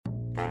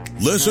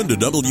Listen to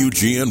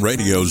WGN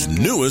Radio's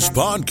newest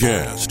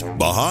podcast,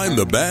 Behind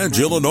the Badge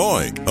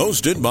Illinois,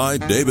 hosted by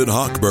David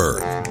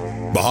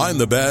Hochberg. Behind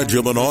the Badge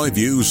Illinois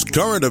views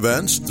current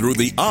events through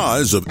the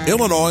eyes of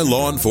Illinois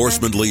law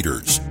enforcement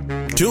leaders.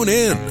 Tune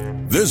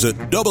in. Visit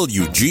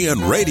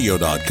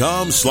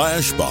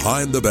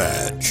WGNradio.com/Behind the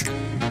Badge.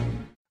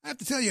 I have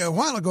to tell you, a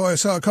while ago I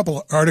saw a couple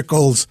of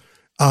articles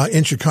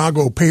in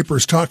Chicago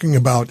papers talking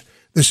about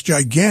this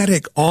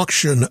gigantic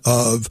auction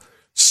of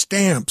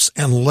stamps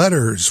and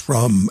letters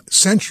from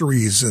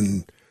centuries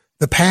in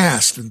the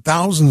past, and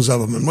thousands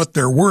of them, and what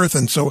they're worth.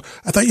 And so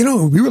I thought, it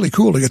would be really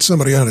cool to get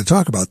somebody on to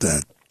talk about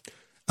that.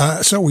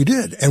 So we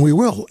did, and we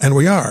will, and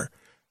we are.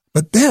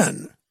 But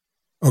then,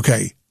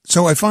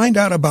 so I find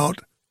out about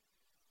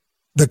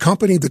the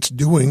company that's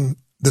doing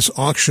this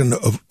auction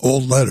of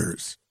old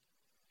letters,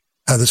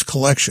 this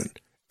collection.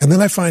 And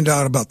then I find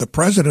out about the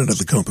president of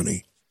the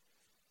company.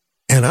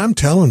 And I'm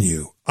telling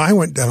you, I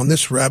went down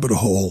this rabbit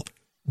hole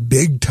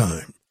big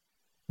time.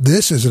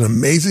 This is an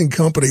amazing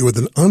company with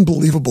an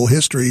unbelievable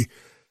history.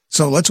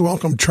 So let's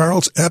welcome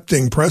Charles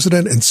Epting,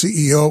 President and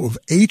CEO of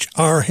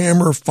H.R.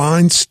 Hammer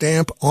Fine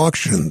Stamp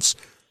Auctions.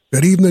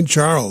 Good evening,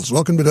 Charles.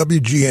 Welcome to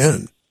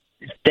WGN.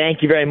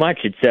 Thank you very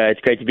much. It's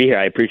great to be here.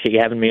 I appreciate you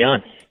having me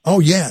on. Oh,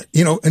 yeah.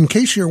 In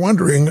case you're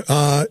wondering,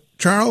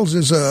 Charles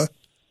is wait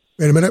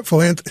a minute,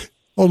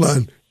 hold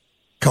on.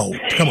 Cole,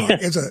 come on.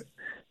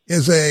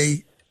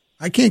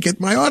 I can't get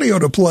my audio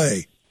to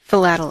play.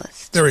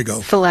 Philatelist. There we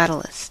go.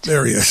 Philatelist.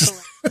 There he is.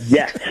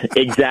 Yes,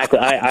 exactly.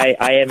 I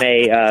am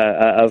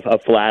a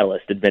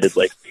philatelist,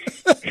 admittedly.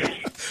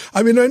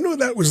 I knew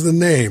that was the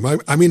name.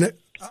 I knew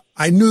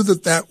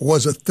that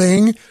was a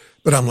thing,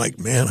 but I'm like,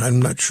 man,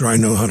 I'm not sure I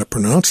know how to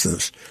pronounce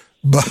this.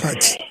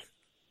 But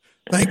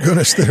thank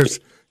goodness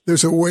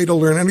there's a way to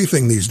learn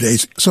anything these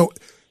days. So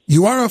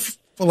you are a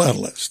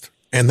philatelist,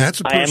 and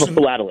that's a person. I am a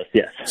philatelist,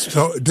 yes.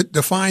 So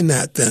define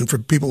that then for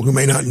people who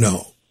may not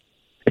know.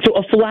 So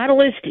a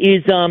philatelist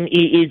is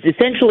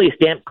essentially a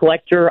stamp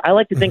collector. I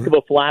like to think of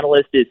a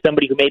philatelist as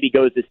somebody who maybe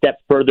goes a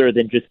step further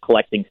than just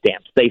collecting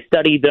stamps. They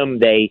study them,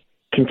 they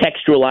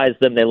contextualize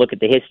them, they look at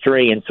the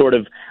history and sort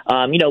of,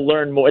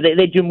 learn more.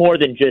 They do more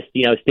than just,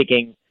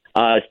 sticking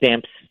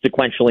stamps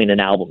sequentially in an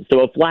album. So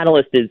a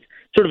philatelist is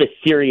sort of a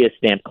serious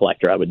stamp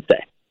collector, I would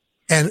say.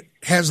 And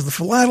has the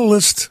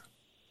philatelist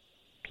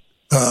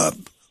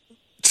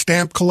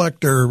stamp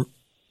collector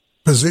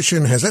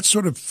position, has that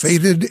sort of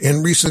faded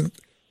in recent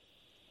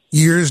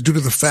years due to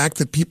the fact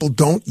that people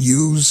don't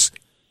use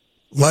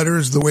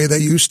letters the way they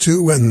used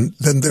to, and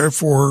then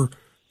therefore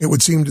it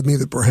would seem to me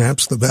that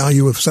perhaps the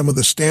value of some of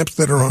the stamps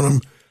that are on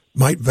them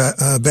might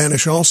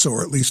vanish also,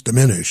 or at least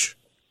diminish?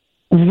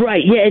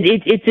 Right. Yeah,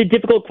 it's a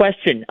difficult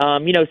question.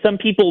 Some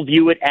people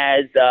view it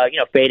as,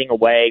 fading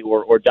away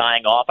or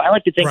dying off. I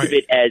like to think of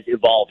it as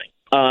evolving.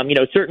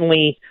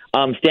 Certainly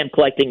stamp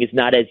collecting is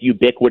not as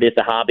ubiquitous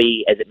a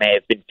hobby as it may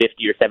have been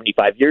 50 or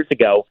 75 years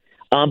ago.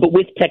 But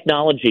with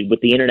technology,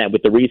 with the internet,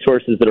 with the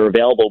resources that are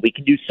available, we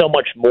can do so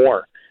much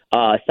more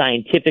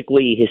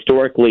scientifically,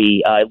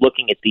 historically,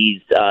 looking at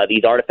these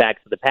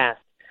artifacts of the past.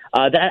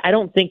 That I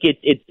don't think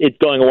it's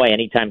going away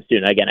anytime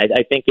soon. Again,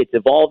 I think it's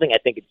evolving. I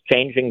think it's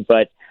changing.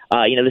 But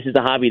this is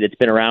a hobby that's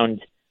been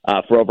around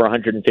for over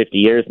 150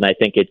 years, and I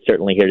think it's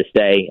certainly here to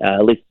stay.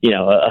 At least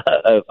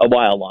a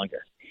while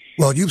longer.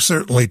 Well, you've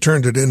certainly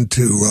turned it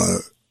into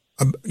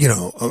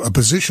a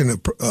position of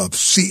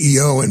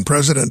CEO and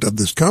president of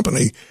this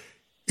company,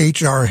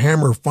 H.R.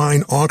 Hammer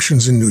Fine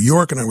Auctions in New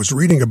York, and I was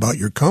reading about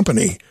your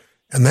company,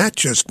 and that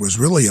just was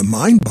really a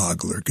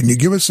mind-boggler. Can you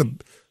give us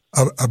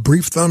a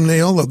brief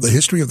thumbnail of the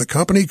history of the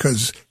company?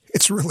 Because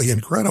it's really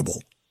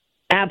incredible.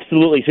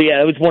 Absolutely. So,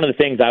 yeah, it was one of the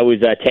things I was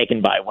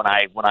taken by when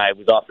I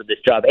was offered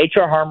this job.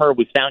 H.R. Hammer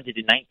was founded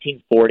in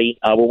 1940.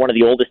 We're one of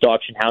the oldest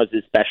auction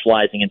houses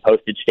specializing in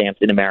postage stamps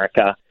in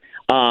America.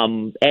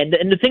 And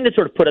the thing that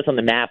sort of put us on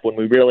the map when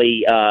we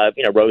really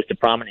rose to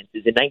prominence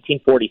is in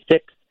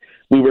 1946,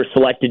 we were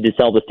selected to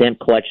sell the stamp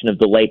collection of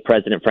the late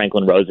President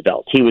Franklin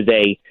Roosevelt. He was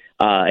a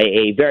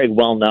very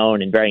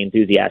well-known and very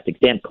enthusiastic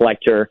stamp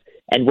collector,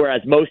 and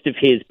whereas most of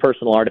his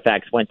personal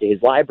artifacts went to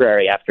his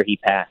library after he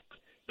passed,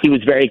 he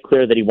was very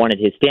clear that he wanted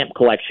his stamp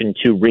collection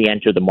to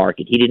re-enter the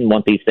market. He didn't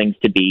want these things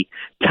to be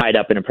tied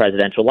up in a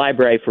presidential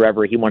library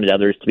forever. He wanted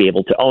others to be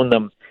able to own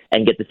them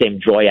and get the same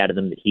joy out of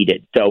them that he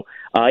did. So,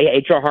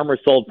 H.R. Hammer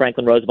sold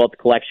Franklin Roosevelt's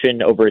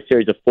collection over a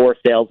series of 4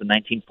 sales in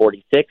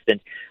 1946,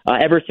 and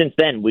ever since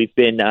then, we've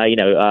been,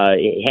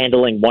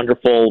 handling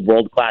wonderful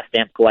world-class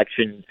stamp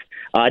collections,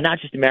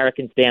 not just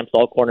American stamps,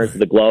 all corners of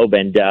the globe,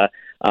 and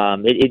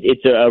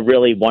it's a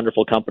really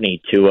wonderful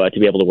company to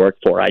be able to work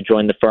for. I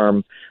joined the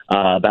firm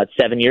about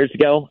 7 years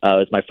ago. It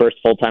was my first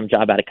full-time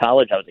job out of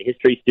college. I was a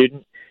history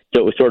student,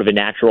 so it was sort of a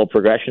natural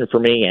progression for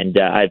me, and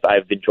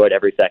I've enjoyed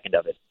every second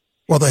of it.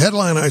 Well, the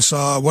headline I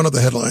saw, one of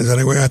the headlines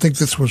anyway, I think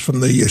this was from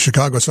the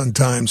Chicago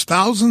Sun-Times,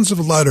 thousands of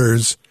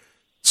letters,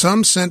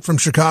 some sent from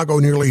Chicago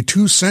nearly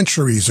 2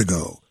 centuries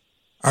ago,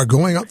 are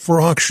going up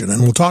for auction.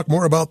 And we'll talk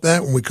more about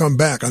that when we come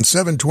back on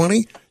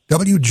 720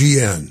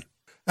 WGN.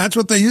 That's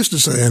what they used to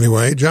say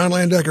anyway. John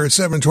Landecker at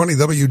 720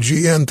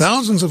 WGN.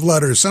 Thousands of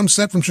letters, some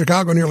sent from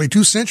Chicago nearly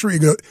 2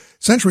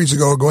 centuries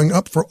ago, going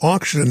up for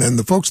auction. And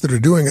the folks that are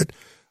doing it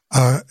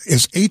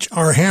is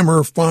H.R.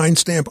 Hammer Fine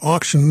Stamp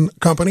Auction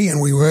Company. And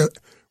we're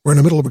in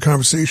the middle of a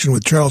conversation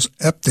with Charles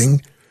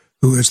Epting,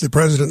 who is the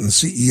president and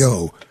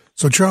CEO.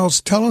 So,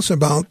 Charles, tell us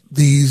about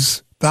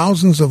these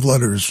thousands of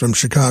letters from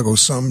Chicago,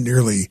 some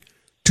nearly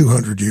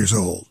 200 years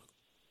old.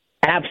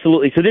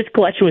 Absolutely. So this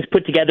collection was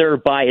put together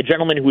by a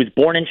gentleman who was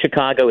born in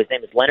Chicago. His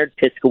name is Leonard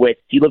Piskowitz.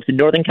 He lives in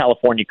Northern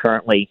California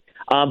currently.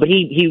 But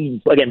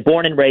he, again,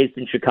 born and raised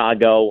in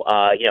Chicago,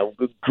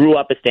 grew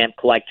up a stamp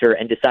collector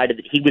and decided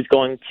that he was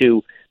going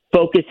to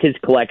focus his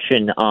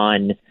collection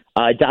on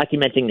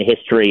documenting the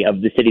history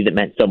of the city that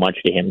meant so much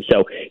to him.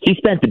 So he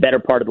spent the better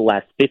part of the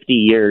last 50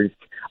 years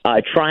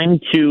trying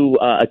to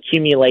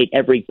accumulate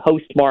every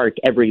postmark,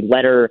 every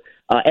letter,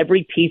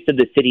 every piece of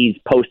the city's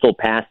postal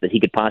past that he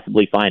could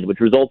possibly find, which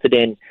resulted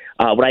in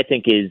what I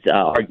think is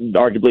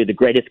arguably the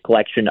greatest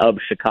collection of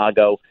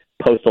Chicago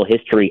postal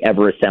history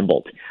ever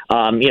assembled.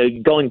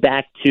 Going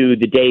back to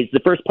the days,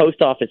 the first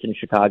post office in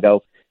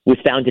Chicago was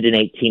founded in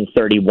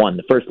 1831.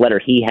 The first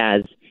letter he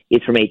has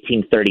is from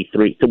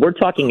 1833. So we're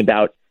talking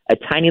about a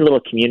tiny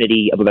little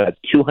community of about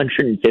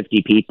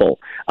 250 people,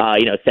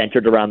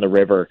 centered around the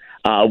river.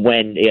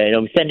 When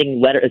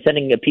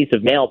sending a piece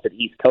of mail to the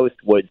East Coast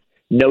was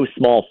no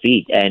small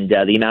feat, and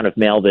the amount of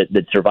mail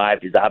that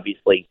survived is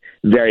obviously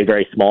very,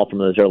 very small from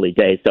those early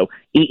days. So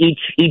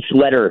each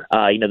letter,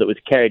 that was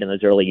carried in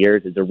those early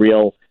years is a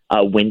real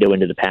window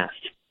into the past.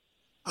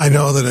 I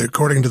know that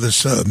according to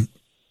this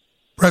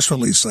press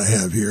release I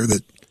have here,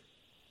 that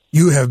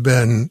you have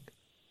been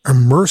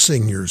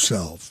immersing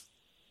yourself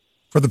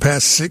for the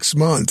past 6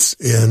 months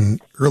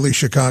in early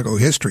Chicago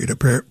history to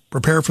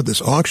prepare for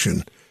this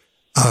auction,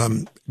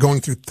 going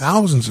through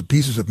thousands of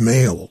pieces of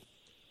mail,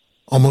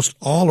 almost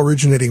all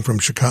originating from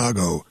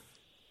Chicago.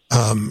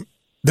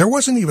 There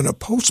wasn't even a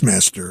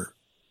postmaster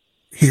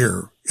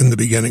here in the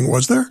beginning,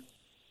 was there?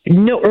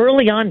 No,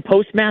 early on,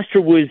 postmaster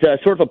was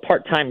sort of a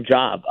part-time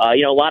job. A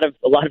lot of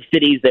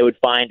cities, they would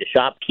find a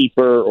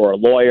shopkeeper or a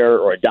lawyer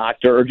or a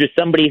doctor or just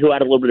somebody who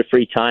had a little bit of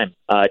free time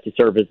to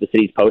serve as the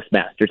city's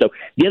postmaster. So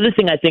the other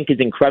thing I think is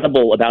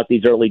incredible about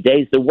these early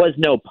days, there was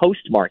no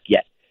postmark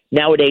yet.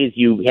 Nowadays,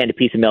 you hand a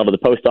piece of mail to the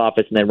post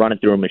office and then run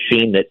it through a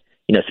machine that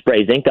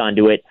sprays ink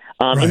onto it.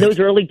 Right. In those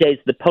early days,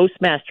 the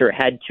postmaster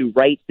had to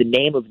write the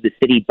name of the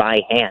city by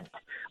hand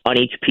on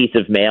each piece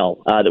of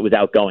mail that was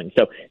outgoing.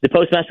 So the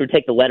postmaster would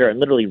take the letter and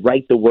literally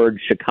write the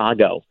word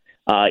Chicago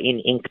in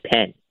ink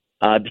pen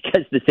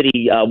because the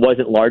city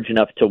wasn't large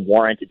enough to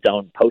warrant its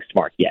own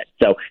postmark yet.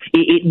 So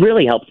it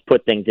really helps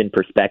put things in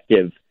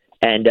perspective,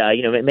 and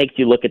it makes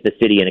you look at the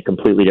city in a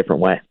completely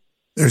different way.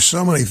 There's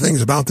so many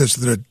things about this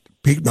that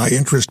piqued my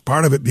interest,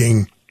 part of it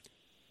being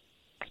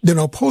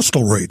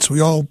postal rates. We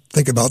all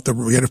think about the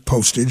rate of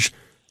postage,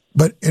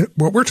 but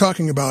what we're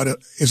talking about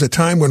is a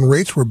time when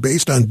rates were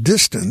based on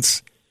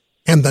distance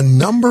and the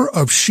number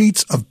of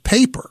sheets of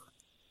paper.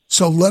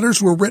 So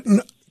letters were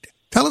written,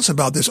 tell us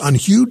about this, on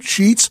huge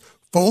sheets,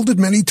 folded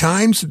many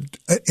times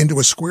into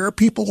a square,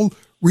 people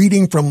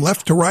reading from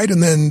left to right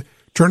and then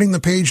turning the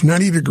page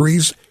 90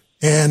 degrees.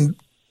 And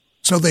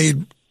so they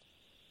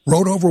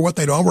wrote over what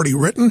they'd already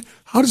written.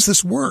 How does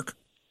this work?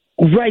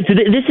 Right. So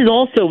this is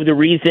also the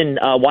reason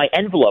why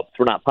envelopes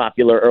were not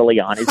popular early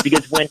on, is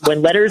because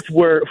when letters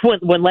were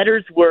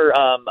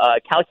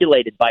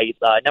calculated by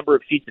number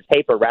of sheets of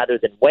paper rather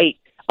than weight,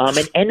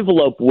 an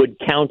envelope would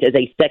count as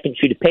a second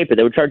sheet of paper.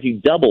 They would charge you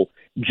double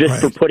just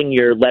for putting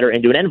your letter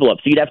into an envelope.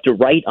 So you'd have to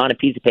write on a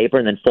piece of paper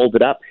and then fold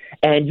it up.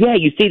 And yeah,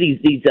 you see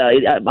these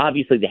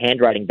obviously the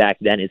handwriting back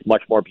then is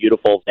much more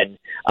beautiful than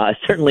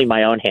certainly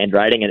my own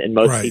handwriting and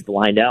most people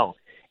I know.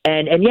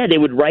 And yeah, they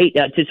would write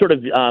to sort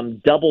of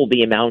double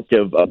the amount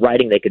of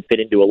writing they could fit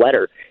into a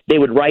letter. They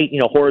would write,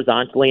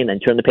 horizontally and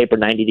then turn the paper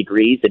 90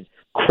 degrees and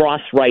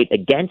cross-write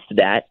against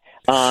that.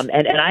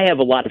 And I have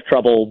a lot of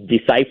trouble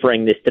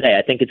deciphering this today.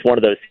 I think it's one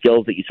of those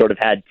skills that you sort of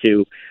had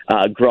to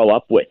grow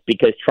up with,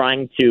 because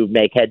trying to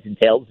make heads and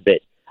tails of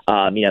it,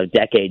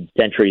 decades,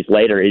 centuries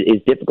later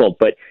is difficult.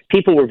 But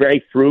people were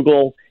very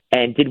frugal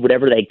and did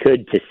whatever they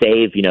could to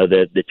save,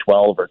 the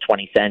 12 or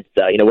 20 cents,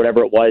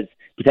 whatever it was,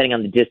 depending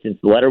on the distance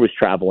the letter was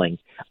traveling.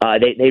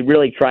 They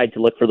really tried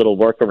to look for little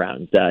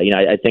workarounds.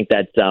 I think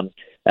that's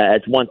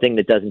one thing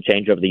that doesn't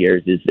change over the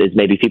years is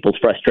maybe people's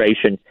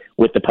frustration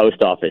with the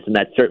post office, and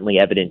that's certainly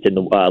evident in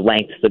the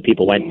lengths that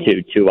people went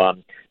to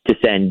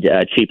send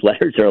cheap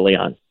letters early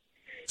on.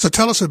 So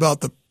tell us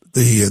about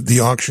the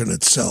auction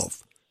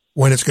itself,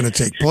 when it's going to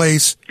take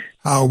place,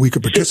 how we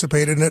could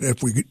participate in it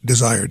if we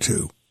desire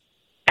to.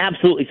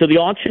 Absolutely. So the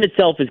auction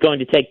itself is going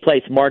to take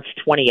place March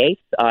 28th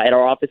at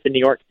our office in New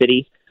York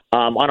City.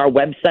 On our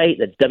website,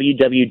 that's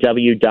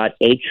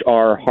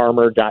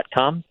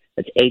www.hrharmer.com.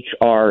 That's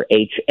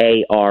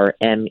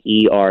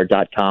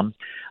HRHARMER.com.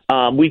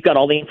 We've got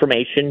all the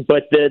information,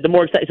 but the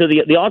more exciting, so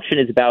the auction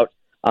is about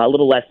a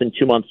little less than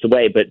 2 months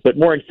away, but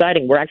more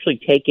exciting, we're actually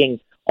taking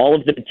all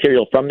of the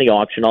material from the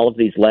auction, all of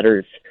these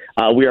letters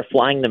We are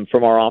flying them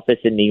from our office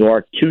in New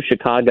York to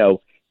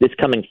Chicago this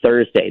coming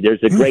Thursday.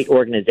 There's a great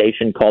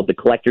organization called the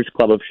Collectors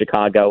Club of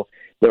Chicago.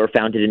 They were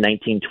founded in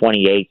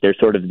 1928. They're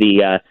sort of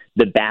the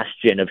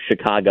bastion of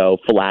Chicago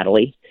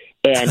philately.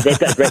 And they've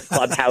got a great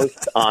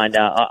clubhouse on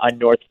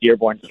North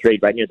Dearborn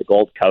Street, right near the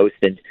Gold Coast.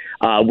 And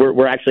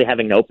we're actually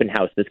having an open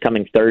house this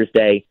coming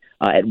Thursday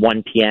at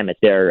 1 p.m. at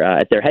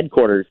their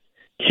headquarters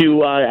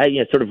to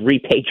sort of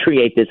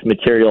repatriate this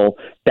material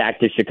back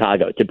to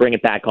Chicago, to bring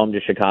it back home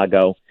to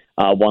Chicago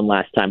one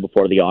last time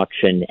before the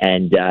auction.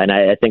 And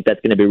I think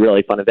that's going to be a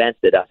really fun event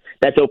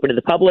that's open to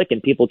the public,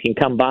 and people can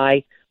come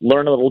by,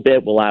 learn a little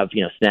bit. We'll have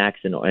snacks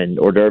and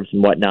hors d'oeuvres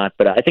and whatnot.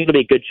 But I think it'll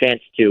be a good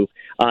chance to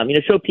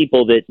show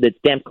people that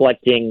stamp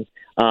collecting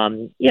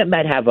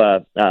might have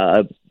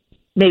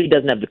maybe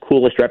doesn't have the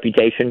coolest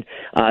reputation.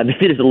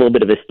 Maybe there's a little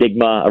bit of a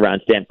stigma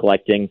around stamp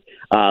collecting,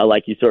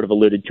 like you sort of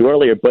alluded to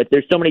earlier. But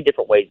there's so many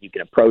different ways you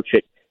can approach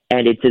it.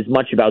 And it's as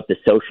much about the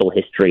social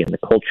history and the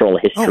cultural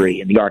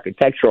history and the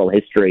architectural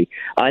history.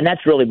 And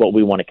that's really what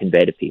we want to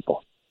convey to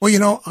people.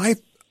 Well,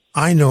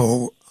 I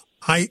know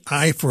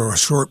I for a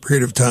short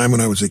period of time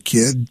when I was a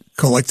kid,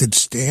 collected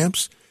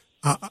stamps.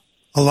 A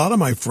lot of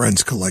my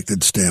friends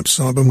collected stamps.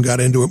 Some of them got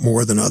into it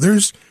more than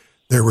others.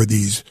 There were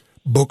these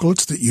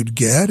booklets that you'd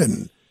get,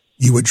 and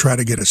you would try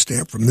to get a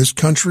stamp from this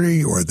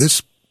country or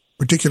this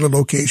particular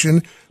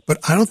location. But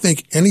I don't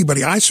think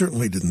I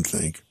certainly didn't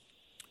think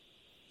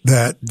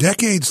that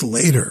decades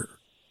later,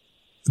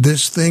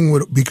 this thing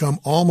would become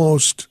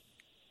almost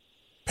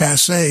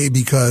passé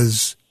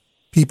because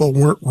people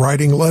weren't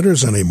writing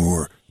letters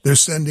anymore. They're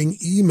sending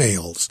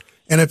emails.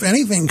 And if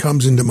anything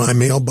comes into my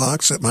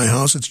mailbox at my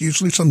house, it's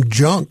usually some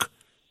junk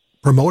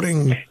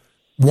promoting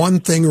one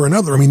thing or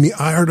another. I mean, the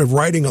art of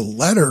writing a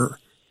letter,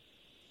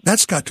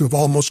 that's got to have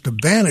almost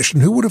vanished.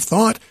 And who would have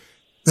thought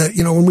that,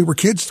 when we were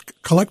kids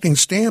collecting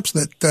stamps,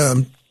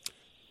 that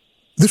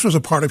this was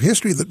a part of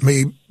history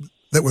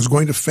that was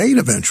going to fade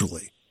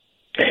eventually.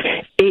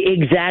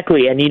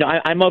 Exactly. And,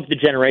 I'm of the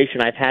generation,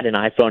 I've had an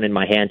iPhone in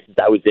my hand since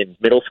I was in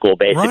middle school,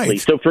 basically.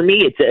 Right. So for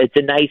me, it's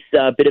a nice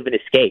bit of an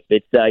escape.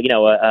 It's,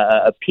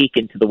 a peek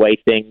into the way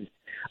things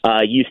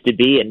used to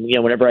be. And,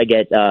 whenever I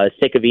get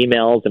sick of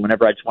emails and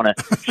whenever I just want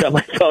to shut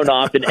my phone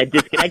off and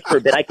disconnect for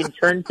a bit, I can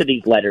turn to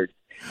these letters.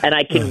 And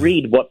I can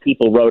read what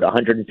people wrote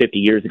 150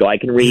 years ago. I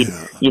can read,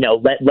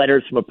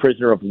 letters from a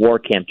prisoner of war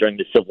camp during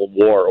the Civil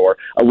War, or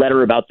a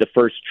letter about the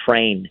first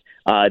train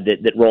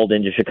that rolled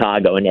into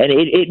Chicago. And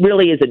it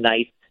really is a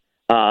nice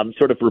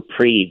sort of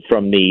reprieve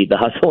from the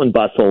hustle and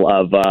bustle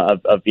of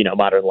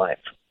modern life.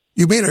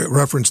 You made a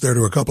reference there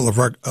to a couple of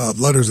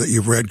letters that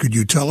you've read. Could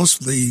you tell us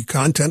the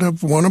content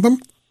of one of them?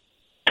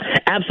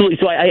 Absolutely.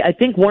 So I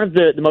think one of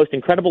the most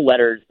incredible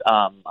letters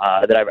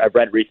that I've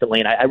read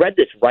recently, and I read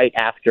this right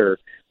after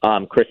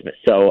Christmas.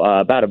 So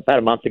about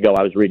a month ago,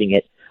 I was reading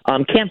it.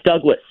 Camp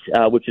Douglas,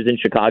 which is in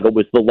Chicago,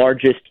 was the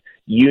largest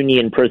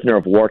Union prisoner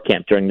of war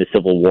camp during the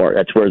Civil War.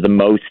 That's where the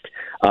most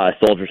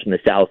soldiers from the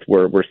South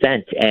were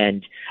sent.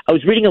 And I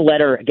was reading a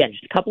letter, again,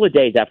 just a couple of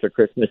days after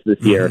Christmas this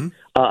year,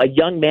 a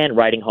young man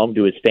writing home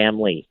to his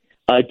family,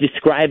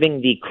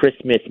 describing the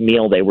Christmas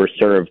meal they were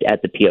served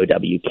at the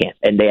POW camp.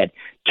 And they had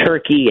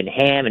turkey and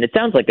ham, and it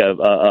sounds like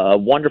a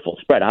wonderful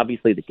spread.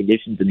 Obviously, the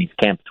conditions in these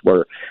camps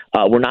were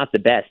not the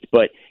best,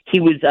 but he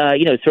was,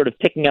 sort of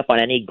picking up on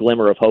any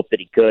glimmer of hope that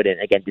he could,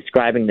 and again,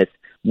 describing this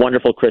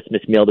wonderful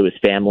Christmas meal to his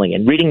family.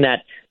 And reading that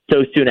so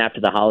soon after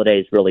the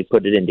holidays really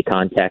put it into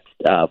context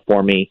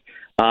for me.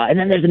 And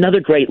then there's another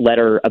great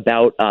letter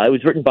about, it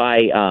was written by,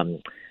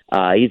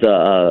 he's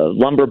a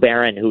lumber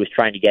baron who was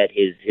trying to get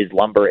his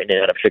lumber in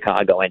and out of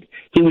Chicago, and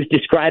he was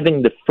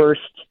describing the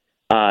first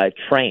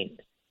train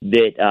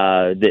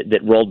that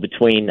rolled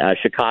between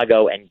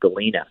Chicago and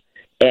Galena.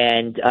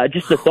 And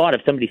just the thought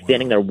of somebody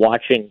standing there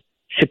watching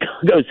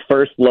Chicago's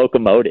first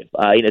locomotive,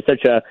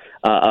 such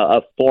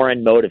a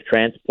foreign mode of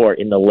transport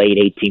in the late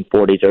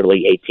 1840s,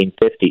 early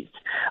 1850s.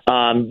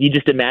 You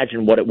just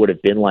imagine what it would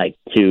have been like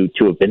to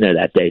have been there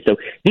that day. So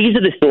these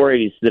are the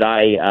stories that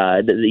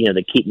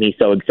that keep me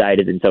so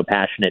excited and so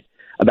passionate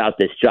about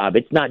this job.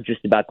 It's not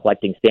just about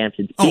collecting stamps;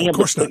 it's being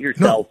able to put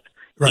yourself. No.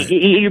 Right.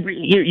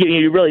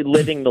 You're really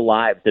living the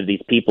lives of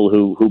these people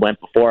who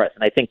went before us,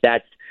 and I think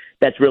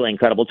that's really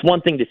incredible. It's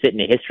one thing to sit in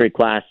a history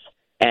class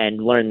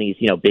and learn these,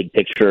 big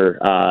picture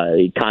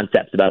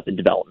concepts about the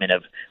development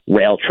of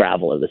rail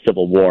travel or the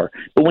Civil War.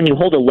 But when you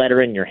hold a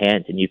letter in your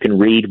hand and you can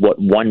read what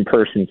one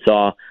person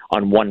saw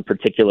on one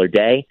particular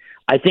day,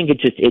 I think it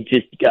just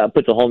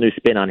puts a whole new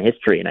spin on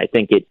history, and I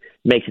think it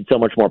makes it so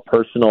much more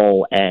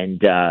personal and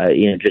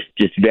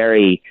just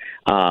very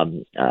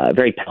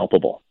very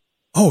palpable.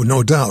 Oh,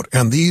 no doubt.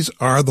 And these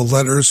are the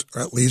letters,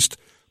 or at least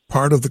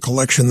part of the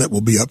collection that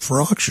will be up for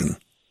auction.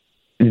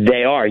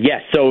 They are,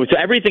 yes. So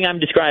everything I'm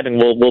describing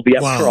will be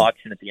up for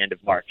auction at the end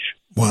of March.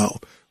 Wow.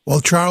 Well,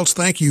 Charles,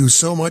 thank you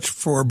so much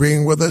for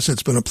being with us.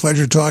 It's been a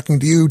pleasure talking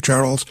to you.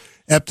 Charles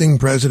Epting,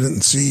 President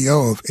and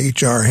CEO of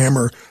H.R.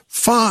 Hammer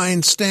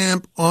Fine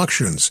Stamp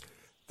Auctions.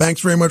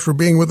 Thanks very much for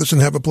being with us,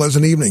 and have a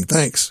pleasant evening.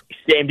 Thanks.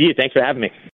 Same to you. Thanks for having me.